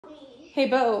Hey,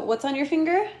 Bo, what's on your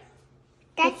finger?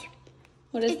 That's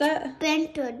What is that?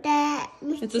 splinter that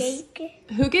Miss It's J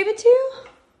Who gave it to you?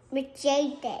 Miss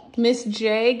J did. Miss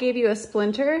J gave you a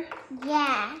splinter?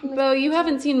 Yeah. Bo, you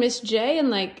haven't seen Miss J in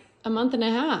like a month and a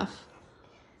half.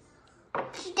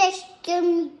 She just gave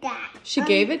me that. She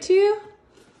gave it to you?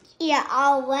 Yeah,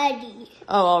 already.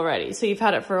 Oh, already. So you've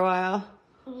had it for a while?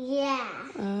 Yeah.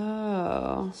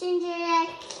 Oh. Since I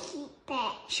keep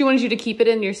it. She wanted you to keep it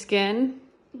in your skin?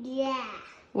 Yeah.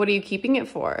 What are you keeping it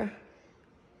for?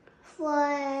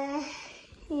 For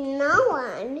no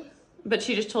one. But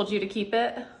she just told you to keep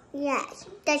it? Yeah,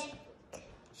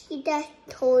 she just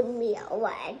told me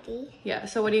already. Yeah,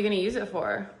 so what are you going to use it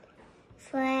for?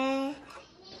 For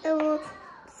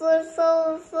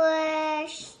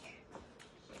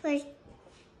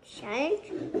science?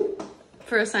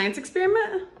 For a science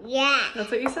experiment? Yeah.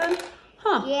 That's what you said?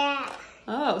 Huh. Yeah.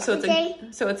 Oh, so Okay.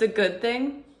 it's a good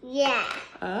thing? Yeah.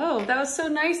 Oh, that was so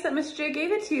nice that Miss J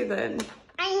gave it to you then.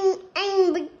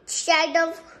 I'm scared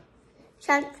of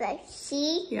something.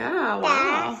 See? Yeah,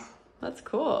 wow. That's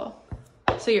cool.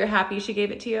 So you're happy she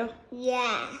gave it to you?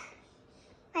 Yeah.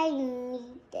 I need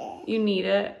it You need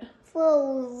it? for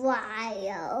a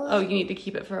while. Oh, you need to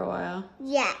keep it for a while.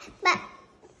 Yeah, but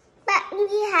we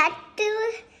had to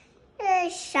do a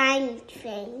science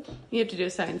thing. You have to do a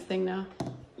science thing now.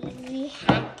 We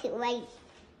had to right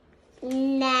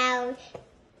now.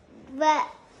 But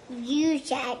you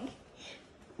said.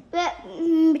 But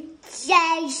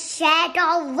Jay said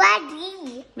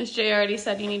already. Miss J already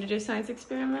said you need to do a science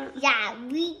experiment? Yeah,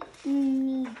 we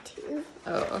need to.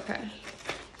 Oh, okay.